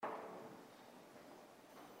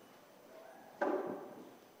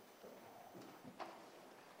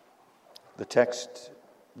The text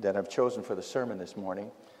that I've chosen for the sermon this morning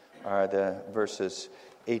are the verses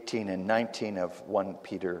 18 and 19 of 1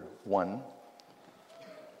 Peter 1.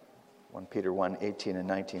 1 Peter 1, 18 and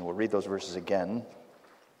 19. We'll read those verses again.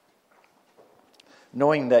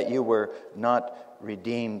 Knowing that you were not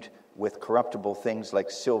redeemed with corruptible things like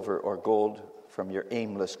silver or gold from your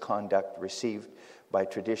aimless conduct received by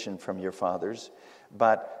tradition from your fathers,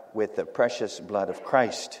 but with the precious blood of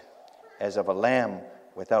Christ, as of a lamb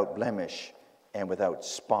without blemish and without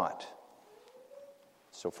spot.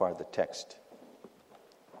 So far the text.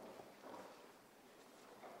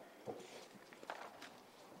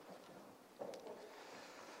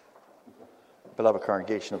 Beloved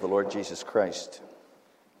congregation of the Lord Jesus Christ,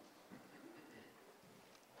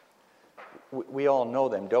 we all know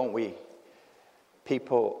them, don't we?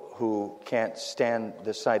 People who can't stand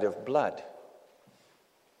the sight of blood.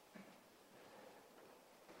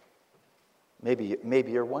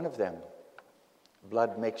 Maybe you're one of them.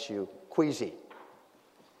 Blood makes you queasy.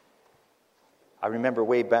 I remember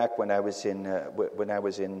way back when I was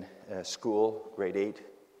in school, grade 8.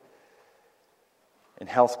 In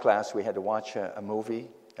health class, we had to watch a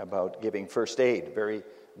movie about giving first aid. Very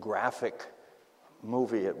graphic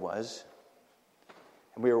movie it was.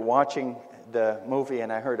 And we were watching the movie,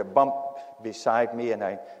 and I heard a bump beside me, and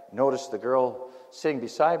I noticed the girl sitting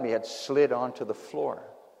beside me had slid onto the floor.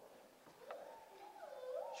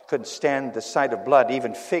 She couldn't stand the sight of blood,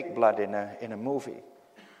 even fake blood in a movie.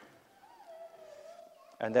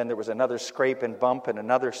 And then there was another scrape and bump, and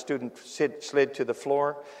another student slid to the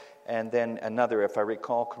floor, and then another, if I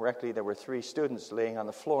recall correctly, there were 3 students laying on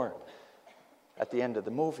the floor at the end of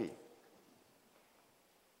the movie.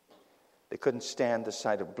 They couldn't stand the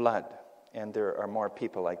sight of blood, and there are more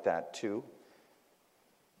people like that too.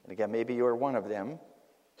 And again, maybe you're one of them.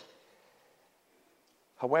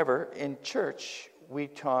 However, in church, we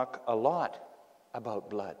talk a lot about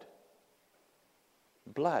blood.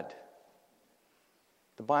 Blood.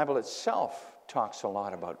 The Bible itself talks a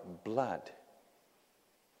lot about blood.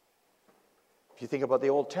 If you think about the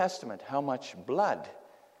Old Testament, how much blood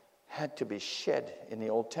had to be shed in the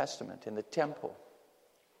Old Testament, in the temple.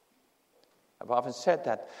 I've often said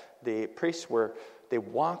that the priests they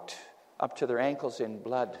walked up to their ankles in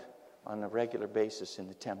blood on a regular basis in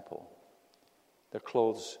the temple. Their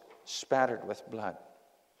clothes spattered with blood.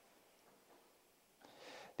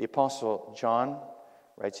 The Apostle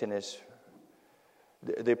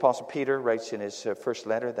Peter writes in his first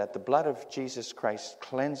letter that the blood of Jesus Christ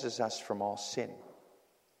cleanses us from all sin.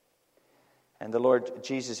 And the Lord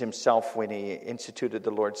Jesus himself, when he instituted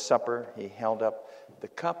the Lord's Supper, he held up the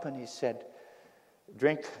cup and he said,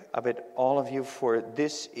 "Drink of it, all of you, for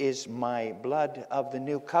this is my blood of the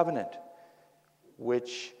new covenant,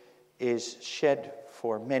 which is shed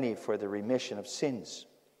for many for the remission of sins."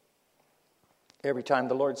 Every time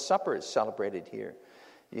the Lord's Supper is celebrated here,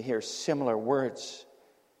 you hear similar words.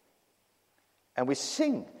 And we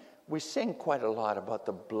sing quite a lot about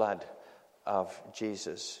the blood of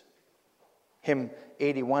Jesus. Hymn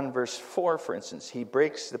 81 verse 4, for instance, he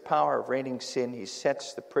breaks the power of reigning sin, he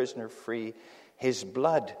sets the prisoner free. His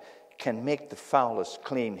blood can make the foulest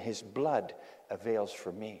clean. His blood avails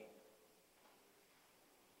for me.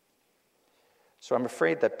 So I'm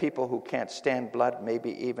afraid that people who can't stand blood, maybe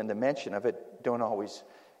even the mention of it, don't always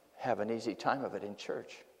have an easy time of it in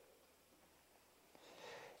church.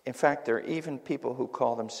 In fact, there are even people who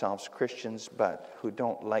call themselves Christians, but who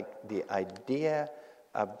don't like the idea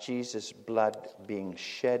of Jesus' blood being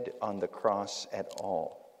shed on the cross at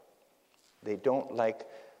all. They don't like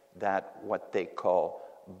that, what they call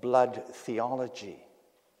blood theology.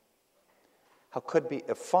 How could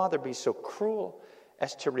a father be so cruel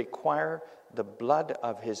as to require the blood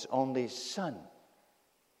of his only son?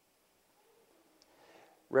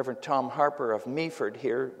 Reverend Tom Harper of Meaford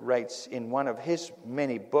here writes in one of his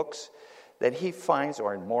many books that he finds,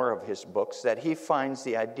 or in more of his books, that he finds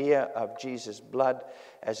the idea of Jesus' blood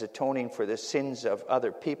as atoning for the sins of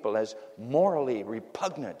other people as morally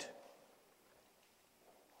repugnant.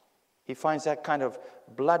 He finds that kind of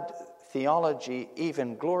blood theology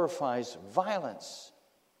even glorifies violence.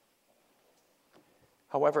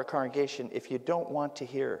 However, congregation, if you don't want to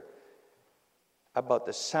hear about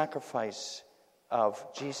the sacrifice of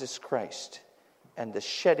Jesus Christ and the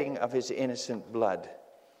shedding of his innocent blood,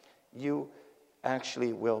 you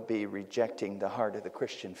actually will be rejecting the heart of the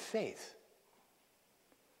Christian faith.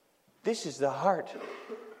 This is the heart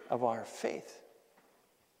of our faith.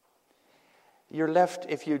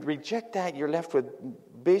 If you reject that, you're left with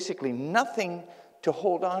basically nothing to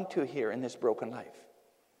hold on to here in this broken life.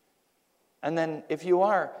 And then if you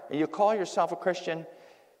call yourself a Christian,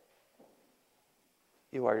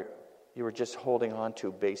 you are you were just holding on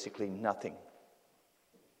to basically nothing.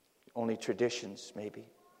 Only traditions, maybe.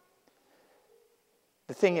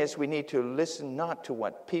 The thing is, we need to listen not to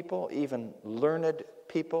what people, even learned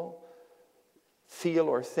people, feel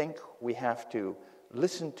or think. We have to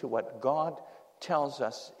listen to what God tells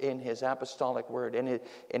us in His apostolic word,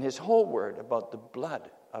 in His whole word about the blood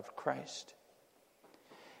of Christ.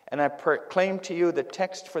 And I proclaim to you the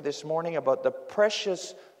text for this morning about the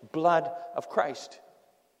precious blood of Christ.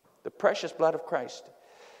 The precious blood of Christ.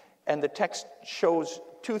 And the text shows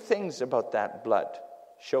two things about that blood.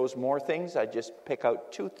 Shows more things. I just pick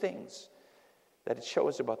out two things that it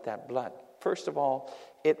shows about that blood. First of all,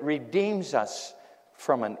 it redeems us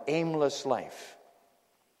from an aimless life.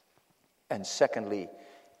 And secondly,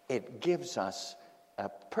 it gives us a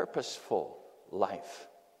purposeful life.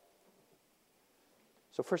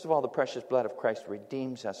 So first of all, the precious blood of Christ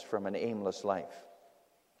redeems us from an aimless life.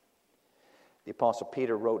 The Apostle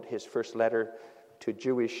Peter wrote his first letter to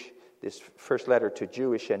Jewish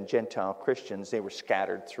and Gentile Christians. They were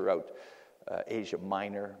scattered throughout Asia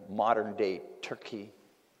Minor, modern-day Turkey.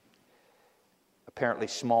 Apparently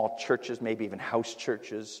small churches, maybe even house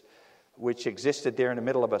churches, which existed there in the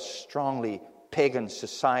middle of a strongly pagan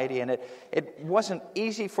society. And it wasn't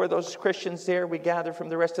easy for those Christians there, we gather from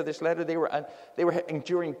the rest of this letter. They were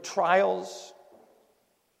enduring trials.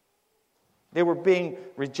 They were being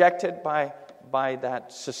rejected by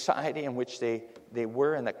that society in which they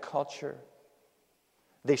were, in the culture.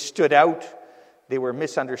 They stood out. They were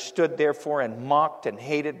misunderstood, therefore, and mocked and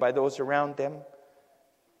hated by those around them.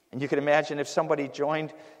 And you can imagine if somebody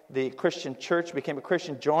joined the Christian church, became a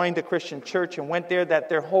Christian, joined the Christian church and went there, that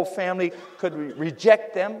their whole family could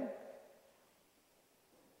reject them.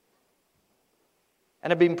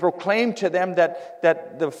 And it being proclaimed to them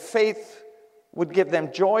that the faith would give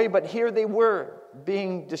them joy, but here they were,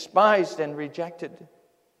 being despised and rejected.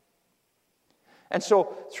 And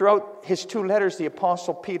so throughout his two letters, the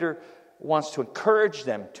Apostle Peter wants to encourage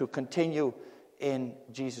them to continue in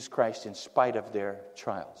Jesus Christ in spite of their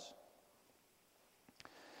trials.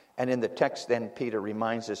 And in the text then, Peter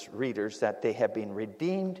reminds us readers that they have been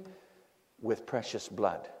redeemed with precious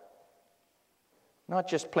blood. Not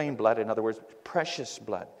just plain blood, in other words, precious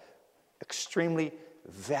blood. Extremely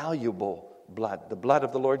valuable blood. The blood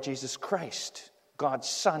of the Lord Jesus Christ, God's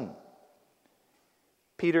Son.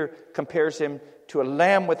 Peter compares him to a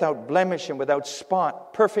lamb without blemish and without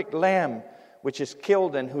spot, perfect lamb, which is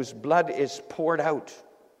killed and whose blood is poured out.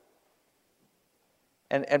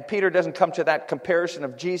 And Peter doesn't come to that comparison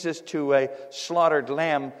of Jesus to a slaughtered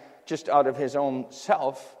lamb just out of his own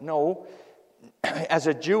self. No. As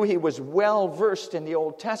a Jew, he was well versed in the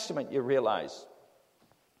Old Testament, you realize.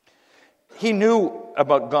 He knew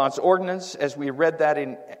about God's ordinance, as we read that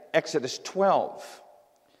in Exodus 12.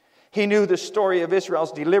 He knew the story of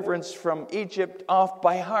Israel's deliverance from Egypt off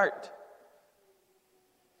by heart.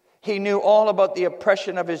 He knew all about the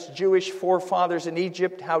oppression of his Jewish forefathers in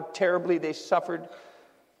Egypt, how terribly they suffered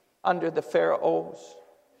under the Pharaohs.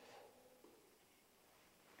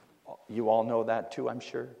 You all know that too, I'm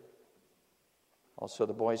sure. Also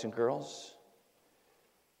the boys and girls.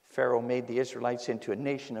 Pharaoh made the Israelites into a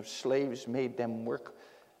nation of slaves, made them work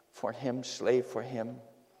for him, slave for him.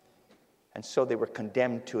 And so they were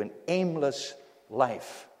condemned to an aimless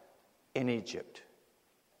life in Egypt.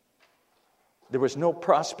 There was no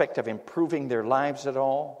prospect of improving their lives at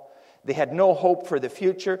all. They had no hope for the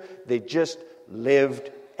future. They just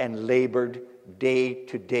lived and labored day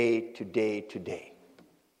to day to day to day.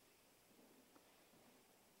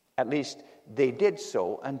 At least they did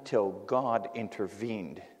so until God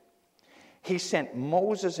intervened. He sent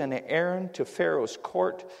Moses and Aaron to Pharaoh's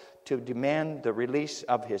court to demand the release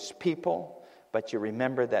of his people. But you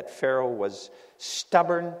remember that Pharaoh was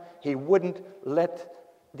stubborn. He wouldn't let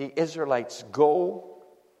the Israelites go.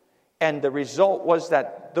 And the result was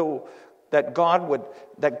that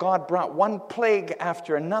God brought one plague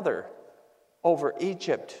after another over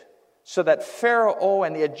Egypt, so that Pharaoh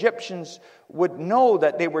and the Egyptians would know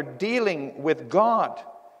that they were dealing with God,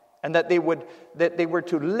 and that they were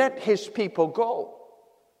to let his people go.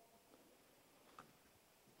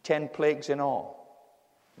 10 plagues in all.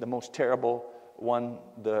 The most terrible one,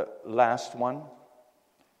 the last one,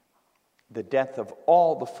 the death of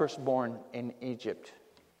all the firstborn in Egypt,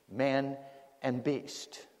 man and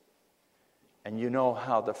beast. And you know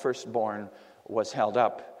how the firstborn was held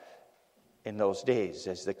up in those days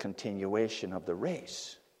as the continuation of the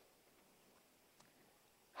race.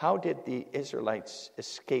 How did the Israelites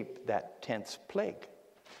escape that 10th plague?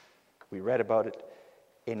 We read about it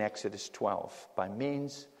in Exodus 12. By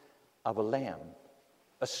means of a lamb,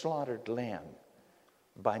 a slaughtered lamb,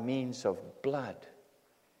 by means of blood.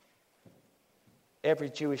 Every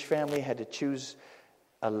Jewish family had to choose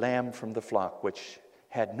a lamb from the flock, which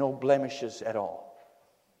had no blemishes at all.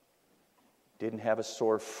 Didn't have a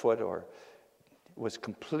sore foot, or was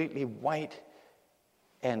completely white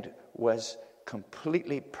and was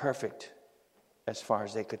completely perfect as far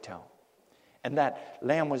as they could tell. And that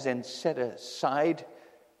lamb was then set aside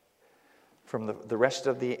from the rest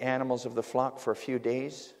of the animals of the flock for a few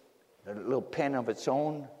days, a little pen of its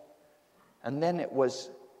own, and then it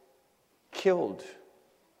was killed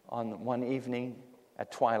on one evening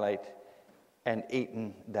at twilight and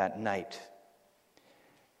eaten that night.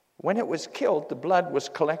 When it was killed, the blood was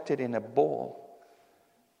collected in a bowl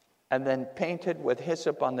and then painted with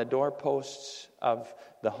hyssop on the doorposts of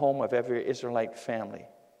the home of every Israelite family.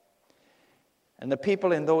 And the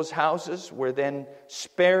people in those houses were then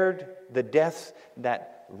spared the death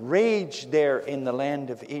that raged there in the land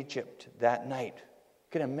of Egypt that night. You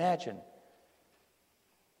can imagine.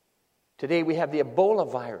 Today we have the Ebola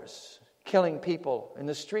virus killing people in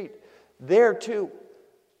the street. There too,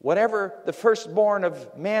 whatever the firstborn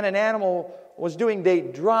of man and animal was doing, they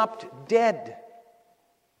dropped dead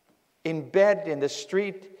in bed, in the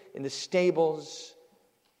street, in the stables.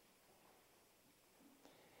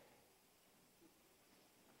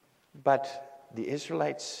 But the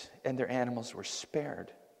Israelites and their animals were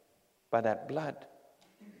spared by that blood.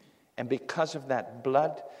 And because of that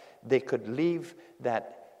blood, they could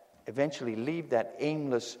eventually leave that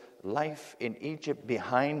aimless life in Egypt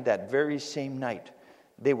behind that very same night.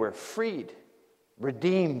 They were freed,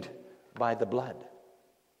 redeemed by the blood.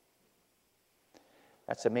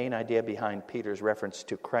 That's the main idea behind Peter's reference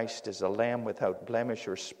to Christ as a lamb without blemish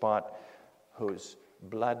or spot, whose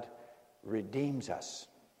blood redeems us.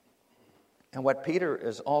 And what Peter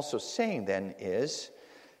is also saying then is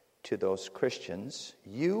to those Christians,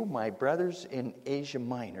 you, my brothers in Asia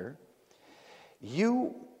Minor,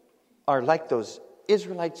 you are like those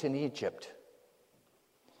Israelites in Egypt.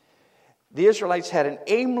 The Israelites had an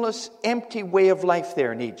aimless, empty way of life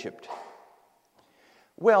there in Egypt.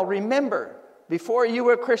 Well, remember, before you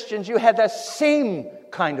were Christians, you had that same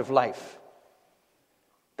kind of life.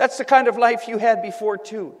 That's the kind of life you had before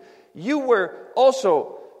too. You were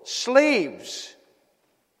also slaves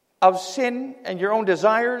of sin and your own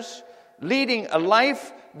desires, leading a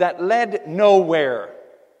life that led nowhere.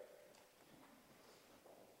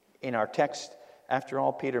 In our text, after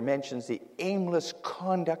all, Peter mentions the aimless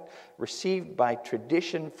conduct received by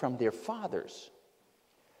tradition from their fathers.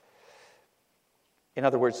 In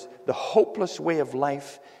other words, the hopeless way of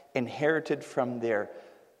life inherited from their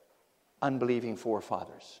unbelieving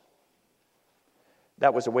forefathers.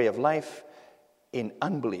 That was a way of life in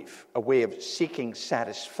unbelief, a way of seeking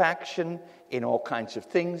satisfaction in all kinds of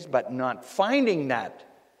things, but not finding that.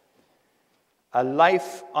 A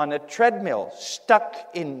life on a treadmill, stuck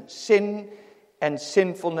in sin and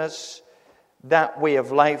sinfulness. That way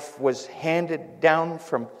of life was handed down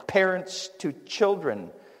from parents to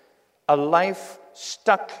children. A life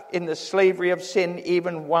stuck in the slavery of sin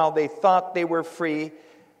even while they thought they were free.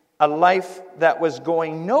 A life that was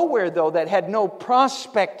going nowhere, though, that had no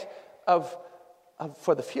prospect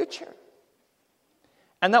for the future.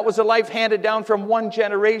 And that was a life handed down from one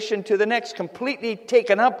generation to the next, completely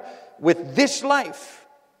taken up with this life.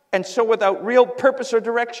 And so without real purpose or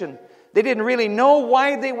direction. They didn't really know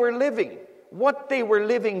why they were living, what they were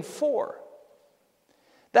living for.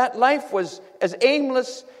 That life was as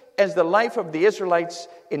aimless as the life of the Israelites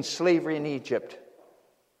in slavery in Egypt.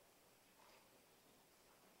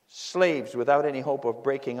 Slaves without any hope of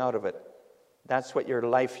breaking out of it. That's what your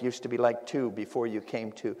life used to be like too before you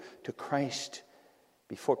came to Christ.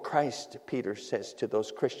 Before Christ, Peter says to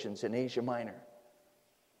those Christians in Asia Minor.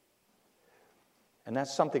 And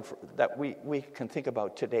that's something that we can think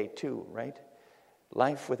about today too, right?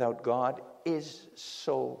 Life without God is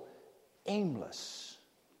so aimless.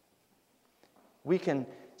 We can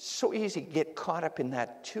so easily get caught up in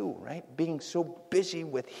that too, right? Being so busy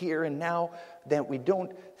with here and now that we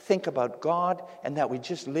don't think about God and that we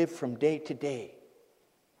just live from day to day.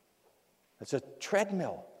 It's a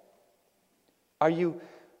treadmill. Are you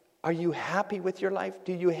happy with your life?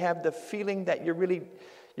 Do you have the feeling that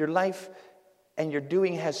your life and your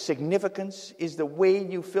doing has significance? Is the way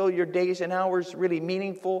you fill your days and hours really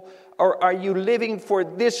meaningful? Or are you living for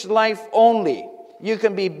this life only? You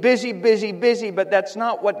can be busy, busy, busy, but that's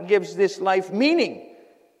not what gives this life meaning.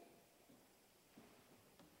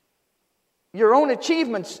 Your own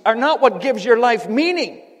achievements are not what gives your life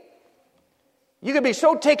meaning. You can be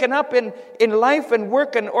so taken up in life and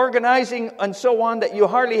work and organizing and so on that you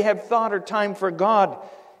hardly have thought or time for God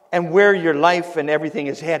and where your life and everything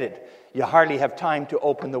is headed. You hardly have time to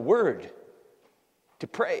open the Word, to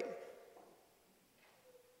pray.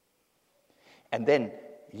 And then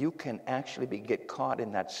you can actually get caught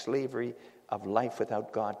in that slavery of life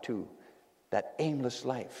without God too. That aimless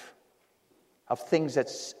life of things that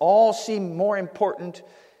all seem more important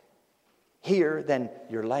here than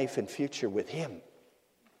your life and future with Him.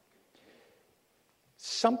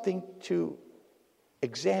 Something to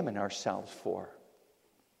examine ourselves for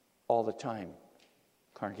all the time,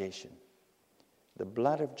 congregation. The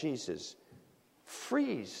blood of Jesus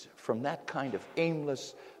frees from that kind of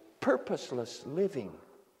aimless, purposeless living.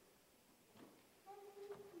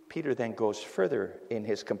 Peter then goes further in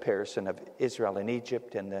his comparison of Israel and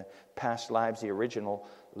Egypt and the past lives, the original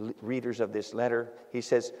readers of this letter. He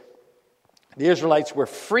says, the Israelites were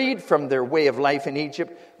freed from their way of life in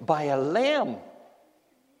Egypt by a lamb.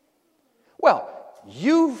 Well,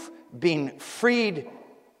 you've been freed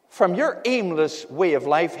from your aimless way of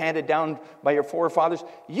life handed down by your forefathers.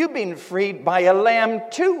 You've been freed by a lamb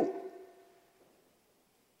too.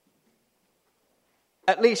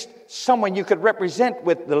 At least someone you could represent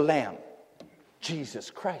with the lamb. Jesus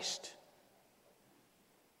Christ.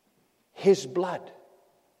 His blood.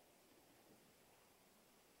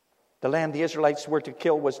 The lamb the Israelites were to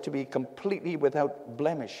kill was to be completely without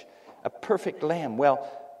blemish. A perfect lamb.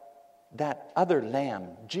 Well, that other lamb,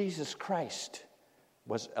 Jesus Christ,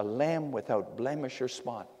 was a lamb without blemish or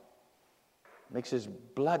spot. Makes His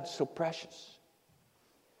blood so precious.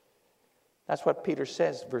 That's what Peter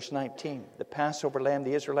says, verse 19. The Passover lamb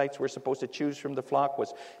the Israelites were supposed to choose from the flock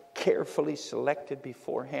was carefully selected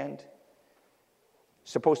beforehand.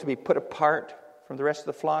 Supposed to be put apart from the rest of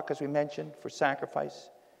the flock, as we mentioned, for sacrifice.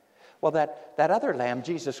 Well, that other lamb,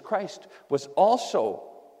 Jesus Christ, was also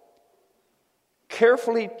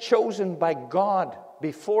carefully chosen by God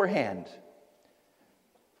beforehand.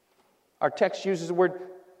 Our text uses the word,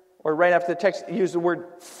 or right after the text, uses the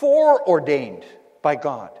word foreordained by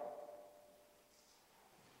God.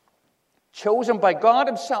 Chosen by God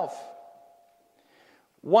Himself.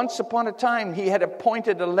 Once upon a time, He had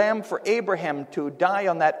appointed a lamb for Abraham to die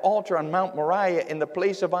on that altar on Mount Moriah in the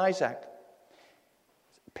place of Isaac.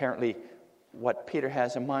 Apparently, what Peter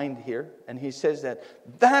has in mind here, and he says that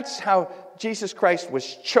that's how Jesus Christ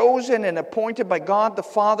was chosen and appointed by God the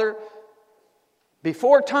Father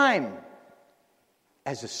before time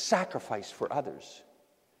as a sacrifice for others.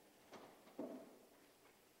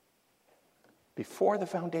 Before the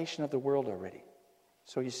foundation of the world already.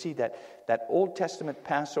 So you see that Old Testament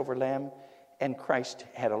Passover lamb and Christ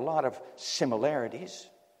had a lot of similarities,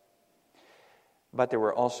 but there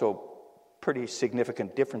were also pretty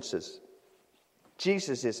significant differences.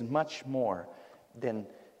 Jesus is much more than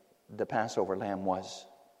the Passover lamb was.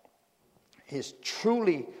 He is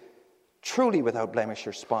truly, truly without blemish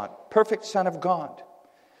or spot. Perfect Son of God.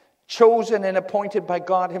 Chosen and appointed by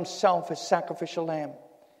God Himself as sacrificial lamb.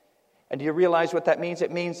 And do you realize what that means?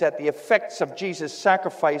 It means that the effects of Jesus'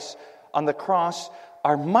 sacrifice on the cross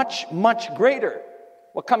are much, much greater.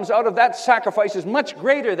 What comes out of that sacrifice is much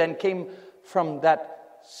greater than came from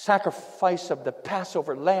that sacrifice of the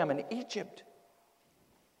Passover lamb in Egypt.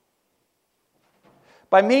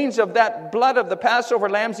 By means of that blood of the Passover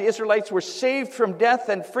lambs, the Israelites were saved from death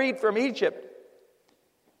and freed from Egypt.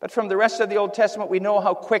 But from the rest of the Old Testament, we know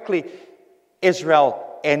how quickly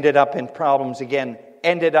Israel ended up in problems again,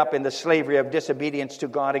 ended up in the slavery of disobedience to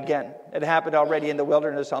God again. It happened already in the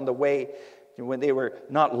wilderness on the way when they were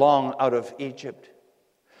not long out of Egypt.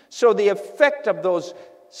 So the effect of those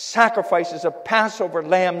sacrifices of Passover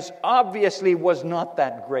lambs obviously was not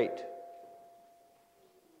that great.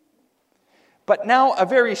 But now a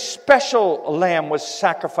very special lamb was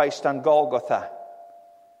sacrificed on Golgotha.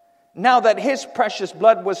 Now that His precious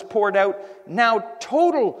blood was poured out, now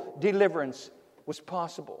total deliverance was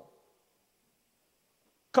possible.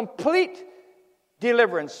 Complete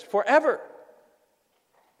deliverance forever.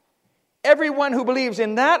 Everyone who believes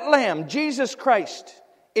in that lamb, Jesus Christ,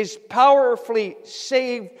 is powerfully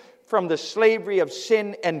saved from the slavery of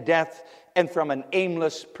sin and death and from an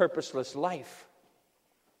aimless, purposeless life.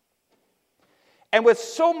 And with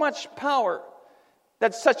so much power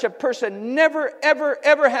that such a person never, ever,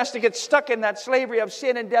 ever has to get stuck in that slavery of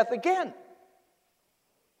sin and death again.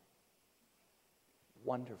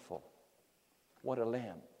 Wonderful. What a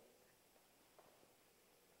lamb.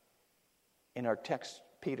 In our text,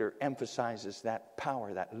 Peter emphasizes that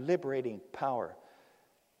power, that liberating power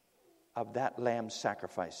of that lamb's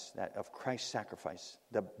sacrifice, that of Christ's sacrifice.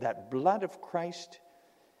 That blood of Christ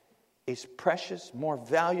is precious, more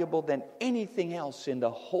valuable than anything else in the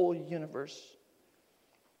whole universe.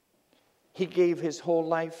 He gave His whole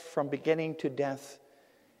life from beginning to death.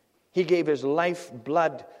 He gave His life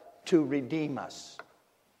blood to redeem us,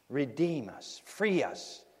 free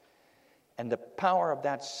us. And the power of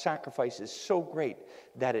that sacrifice is so great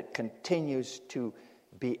that it continues to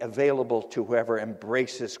be available to whoever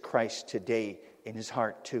embraces Christ today in his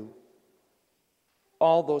heart too.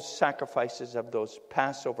 All those sacrifices of those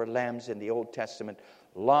Passover lambs in the Old Testament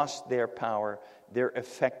lost their power, their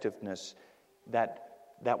effectiveness.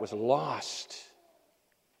 That was lost.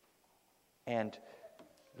 And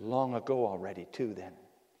long ago already too then.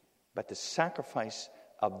 But the sacrifice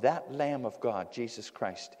of that Lamb of God, Jesus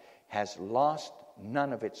Christ, has lost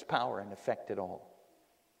none of its power and effect at all.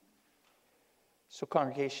 So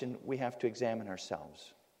congregation, we have to examine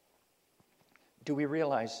ourselves. Do we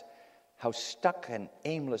realize how stuck and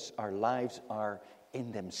aimless our lives are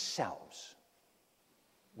in themselves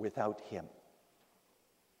without him?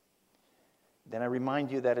 Then I remind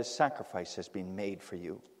you that a sacrifice has been made for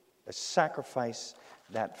you. A sacrifice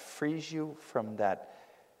that frees you from that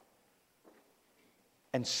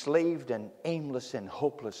enslaved and aimless and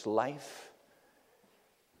hopeless life.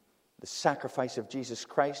 The sacrifice of Jesus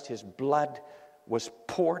Christ, his blood was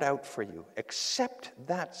poured out for you. Accept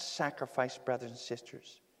that sacrifice, brothers and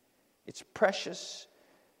sisters. It's precious,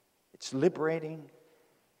 it's liberating,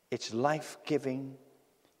 it's life-giving.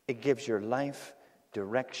 It gives your life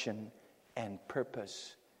direction and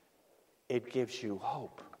purpose. It gives you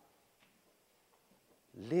hope.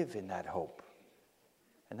 Live in that hope.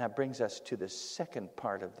 And that brings us to the second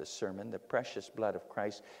part of the sermon. The precious blood of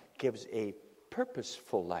Christ gives a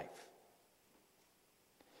purposeful life.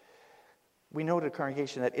 We know, the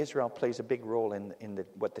congregation, that Israel plays a big role in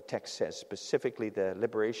what the text says, specifically the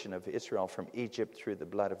liberation of Israel from Egypt through the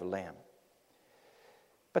blood of a lamb.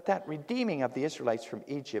 But that redeeming of the Israelites from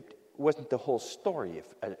Egypt wasn't the whole story,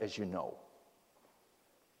 as you know.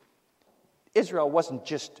 Israel wasn't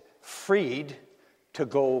just freed to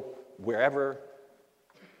go wherever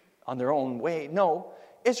on their own way. No,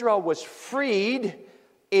 Israel was freed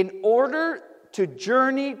in order to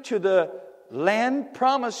journey to the land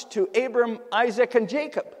promised to Abram, Isaac, and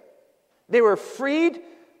Jacob. They were freed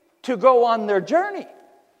to go on their journey.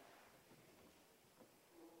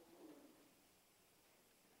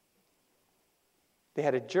 They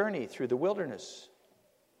had a journey through the wilderness.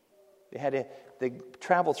 They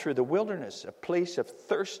traveled through the wilderness, a place of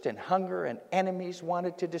thirst and hunger, and enemies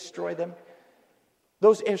wanted to destroy them.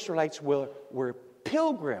 Those Israelites were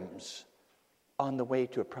pilgrims on the way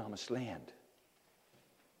to a promised land.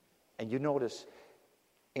 And you notice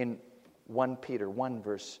in 1 Peter 1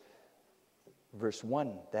 verse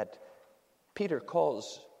 1 that Peter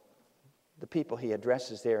calls the people he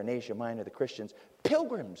addresses there in Asia Minor, the Christians,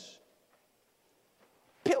 pilgrims.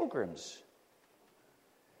 Pilgrims.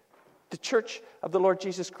 The church of the Lord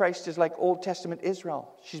Jesus Christ is like Old Testament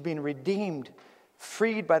Israel. She's been redeemed,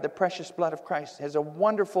 freed by the precious blood of Christ, has a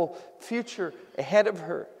wonderful future ahead of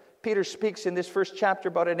her. Peter speaks in this first chapter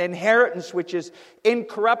about an inheritance which is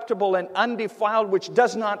incorruptible and undefiled, which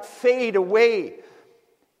does not fade away,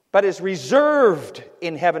 but is reserved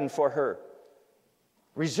in heaven for her.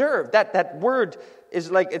 Reserved. That word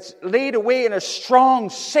is like it's laid away in a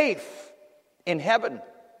strong safe in heaven,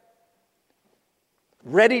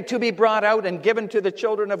 ready to be brought out and given to the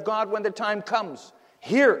children of God when the time comes.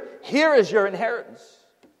 Here is your inheritance.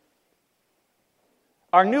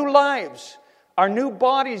 Our new lives, our new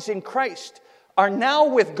bodies in Christ are now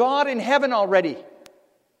with God in heaven already,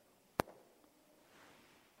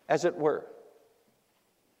 as it were.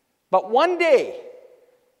 But one day,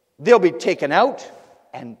 they'll be taken out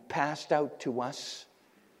and passed out to us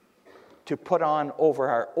to put on over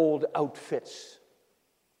our old outfits,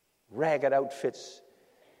 ragged outfits,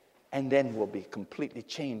 and then we'll be completely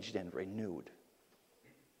changed and renewed.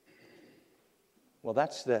 Well,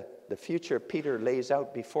 that's the future Peter lays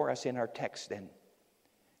out before us in our text then.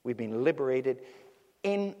 We've been liberated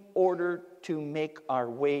in order to make our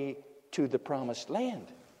way to the promised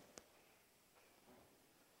land.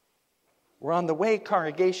 We're on the way,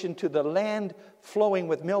 congregation, to the land flowing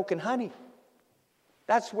with milk and honey.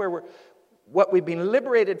 That's what we've been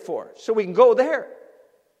liberated for, so we can go there.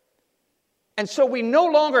 And so we no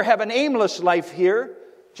longer have an aimless life here,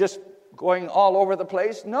 just going all over the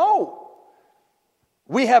place. No.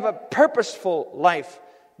 We have a purposeful life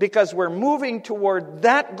because we're moving toward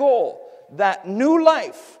that goal, that new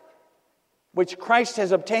life which Christ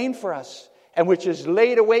has obtained for us and which is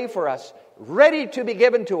laid away for us, ready to be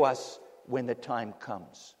given to us when the time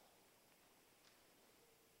comes.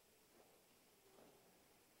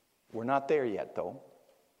 We're not there yet, though.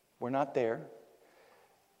 We're not there.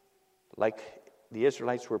 Like the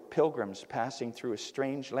Israelites were pilgrims passing through a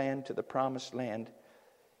strange land to the promised land,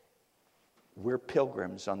 we're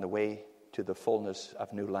pilgrims on the way to the fullness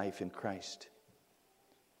of new life in Christ.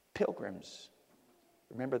 Pilgrims.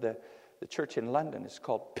 Remember The church in London is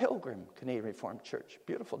called Pilgrim Canadian Reformed Church.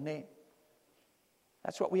 Beautiful name.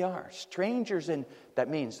 That's what we are. Strangers in, that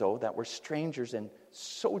means, though, that we're strangers and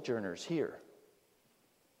sojourners here.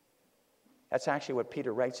 That's actually what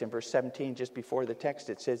Peter writes in verse 17, just before the text.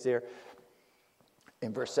 It says there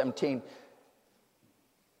in verse 17,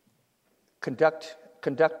 conduct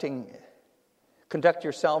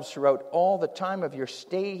yourselves throughout all the time of your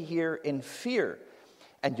stay here in fear.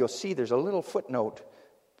 And you'll see there's a little footnote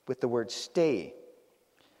with the word stay.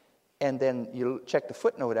 And then you'll check the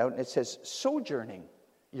footnote out and it says sojourning.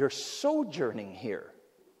 You're sojourning here.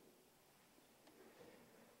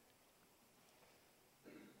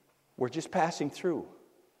 We're just passing through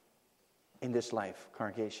in this life,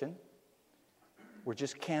 congregation. We're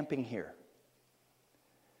just camping here.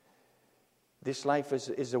 This life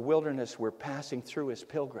is a wilderness we're passing through as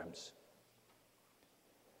pilgrims.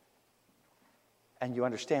 And you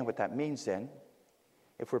understand what that means then.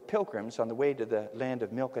 If we're pilgrims on the way to the land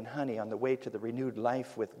of milk and honey, on the way to the renewed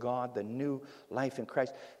life with God, the new life in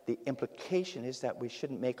Christ, the implication is that we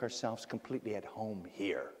shouldn't make ourselves completely at home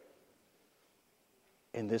here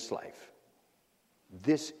in this life.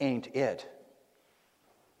 This ain't it.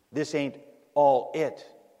 This ain't all it.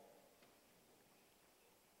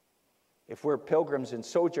 If we're pilgrims and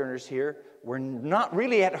sojourners here, we're not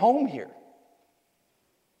really at home here.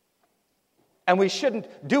 And we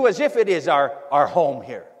shouldn't do as if it is our home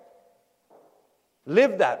here.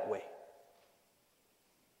 Live that way.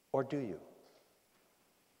 Or do you?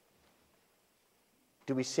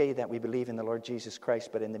 Do we say that we believe in the Lord Jesus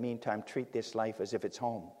Christ, but in the meantime treat this life as if it's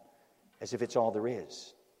home, as if it's all there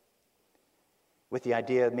is? With the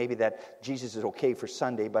idea maybe that Jesus is okay for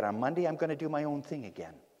Sunday, but on Monday I'm going to do my own thing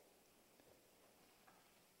again.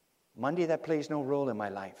 Monday, that plays no role in my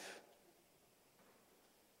life.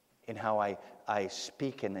 In how I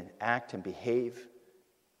speak and act and behave.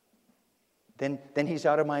 Then he's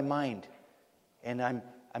out of my mind. And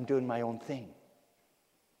I'm doing my own thing.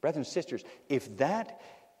 Brothers and sisters, if that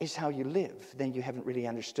is how you live, then you haven't really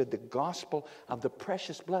understood the gospel of the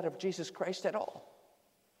precious blood of Jesus Christ at all.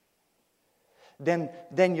 Then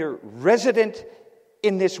you're resident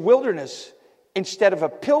in this wilderness instead of a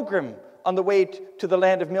pilgrim on the way to the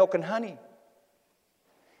land of milk and honey.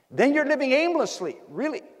 Then you're living aimlessly,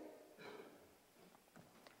 really.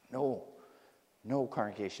 No,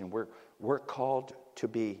 congregation. We're called to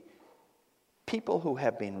be people who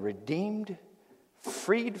have been redeemed,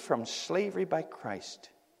 freed from slavery by Christ,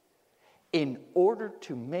 in order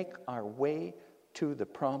to make our way to the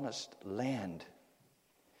promised land.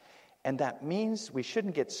 And that means we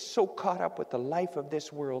shouldn't get so caught up with the life of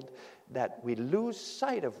this world that we lose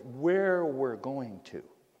sight of where we're going to,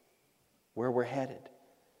 where we're headed.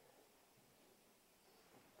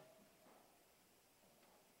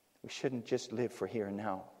 We shouldn't just live for here and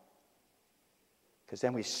now. Because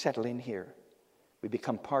then we settle in here. We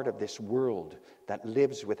become part of this world that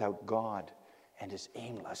lives without God and is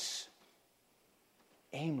aimless.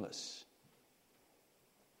 Aimless.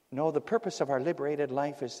 No, the purpose of our liberated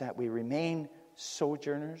life is that we remain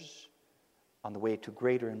sojourners on the way to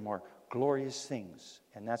greater and more glorious things.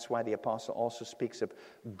 And that's why the apostle also speaks of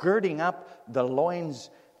girding up the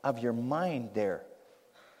loins of your mind there.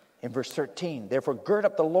 In verse 13, therefore gird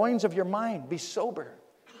up the loins of your mind, be sober.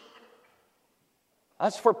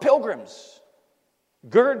 That's for pilgrims.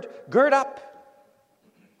 Gird up.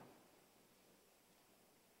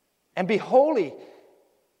 And be holy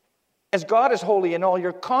as God is holy in all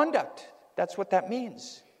your conduct. That's what that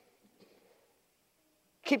means.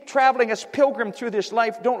 Keep traveling as pilgrim through this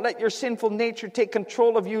life. Don't let your sinful nature take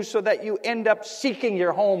control of you so that you end up seeking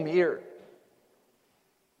your home here.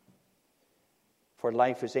 For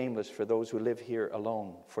life is aimless for those who live here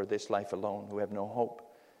alone, for this life alone, who have no hope.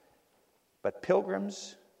 But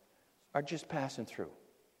pilgrims are just passing through,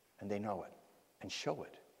 and they know it and show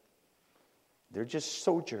it. They're just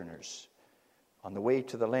sojourners on the way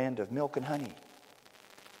to the land of milk and honey.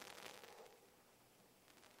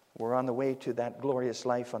 We're on the way to that glorious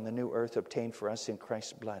life on the new earth obtained for us in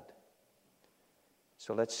Christ's blood.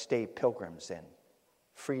 So let's stay pilgrims then,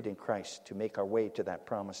 freed in Christ to make our way to that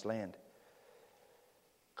promised land.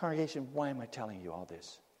 Congregation, why am I telling you all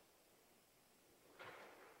this?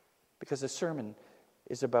 Because the sermon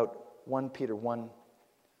is about 1 Peter 1,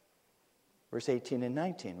 verse 18 and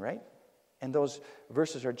 19, right? And those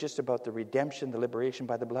verses are just about the redemption, the liberation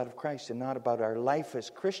by the blood of Christ, and not about our life as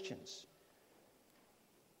Christians.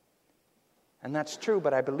 And that's true,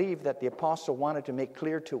 but I believe that the apostle wanted to make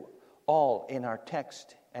clear to all in our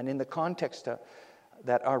text and in the context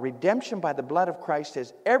that our redemption by the blood of Christ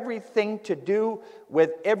has everything to do with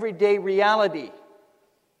everyday reality.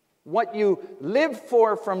 what you live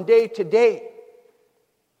for from day to day.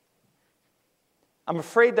 I'm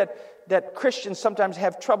afraid that Christians sometimes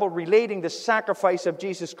have trouble relating the sacrifice of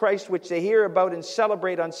Jesus Christ, which they hear about and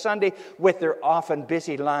celebrate on Sunday, with their often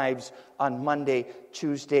busy lives on Monday,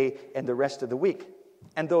 Tuesday, and the rest of the week.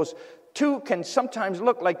 And those two can sometimes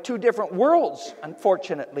look like two different worlds,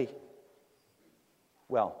 unfortunately.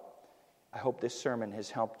 Well, I hope this sermon has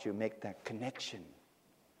helped you make that connection.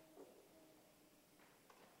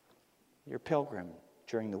 You're a pilgrim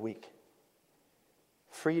during the week,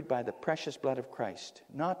 freed by the precious blood of Christ,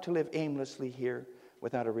 not to live aimlessly here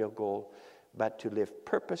without a real goal, but to live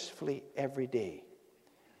purposefully every day,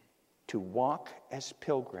 to walk as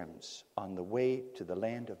pilgrims on the way to the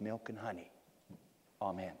land of milk and honey.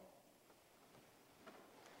 Amen.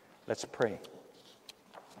 Let's pray.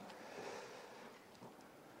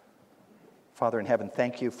 Father in heaven,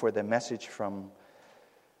 thank you for the message from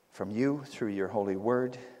you through your holy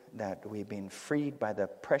word, that we've been freed by the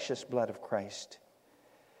precious blood of Christ,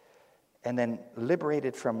 and then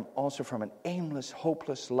liberated also from an aimless,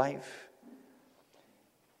 hopeless life,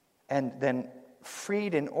 and then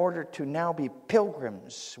freed in order to now be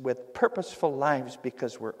pilgrims with purposeful lives,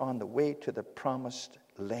 because we're on the way to the promised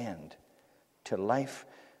land, to life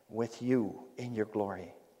with you in your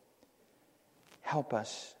glory. Help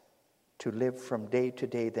us to live from day to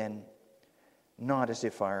day then, not as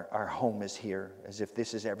if our home is here, as if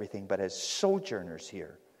this is everything, but as sojourners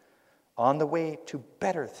here, on the way to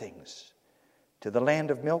better things, to the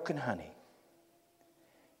land of milk and honey.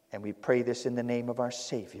 And we pray this in the name of our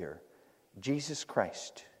Savior, Jesus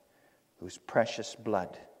Christ, whose precious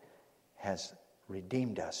blood has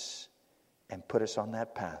redeemed us and put us on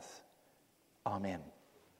that path. Amen.